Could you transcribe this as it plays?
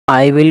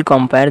I will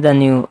compare the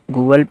new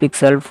Google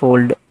Pixel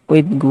Fold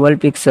with Google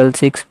Pixel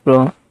 6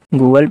 Pro.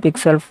 Google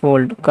Pixel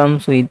Fold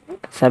comes with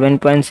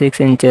 7.6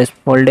 inches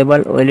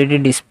foldable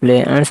OLED display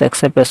and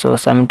success ratio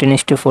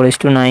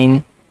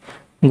 17:4:9.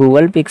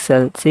 Google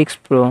Pixel 6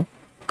 Pro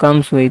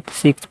comes with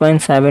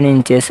 6.7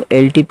 inches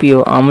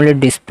LTPO AMOLED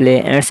display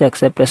and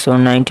success ratio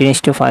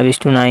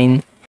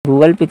 19:5:9.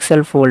 Google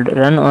Pixel Fold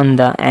run on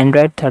the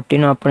Android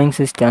 13 operating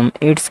system.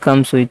 It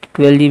comes with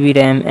 12GB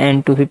RAM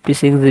and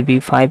 256GB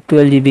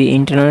 512GB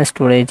internal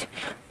storage.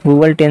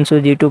 Google Tensor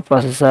G2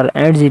 processor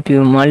and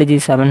GPU Mali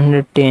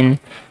G710.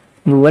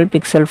 Google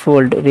Pixel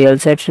Fold real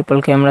set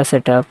triple camera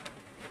setup.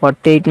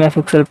 48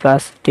 megapixel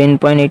plus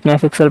 10.8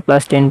 megapixel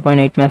plus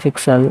 10.8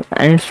 megapixel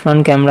and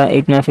front camera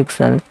 8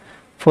 megapixel.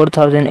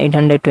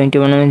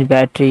 4821 mAh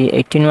battery,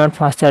 18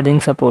 watt fast charging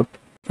support.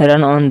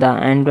 Run on the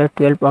Android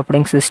 12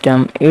 operating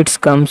system. It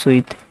comes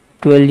with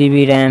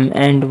 12GB RAM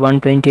and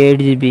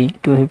 128GB,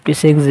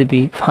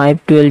 256GB,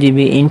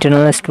 512GB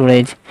internal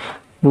storage.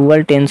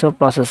 Google Tensor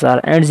processor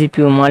and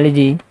GPU Mali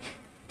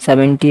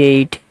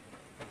G78.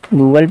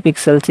 Google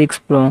Pixel 6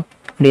 Pro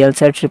real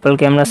set triple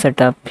camera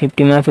setup,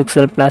 50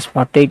 megapixel plus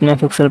 48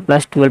 megapixel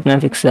plus 12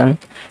 megapixel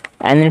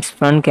and its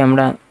front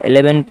camera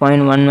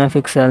 11.1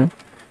 megapixel,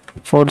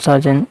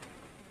 5000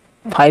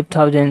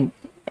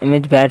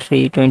 mAh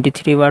battery,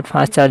 23 watt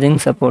fast charging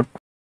support.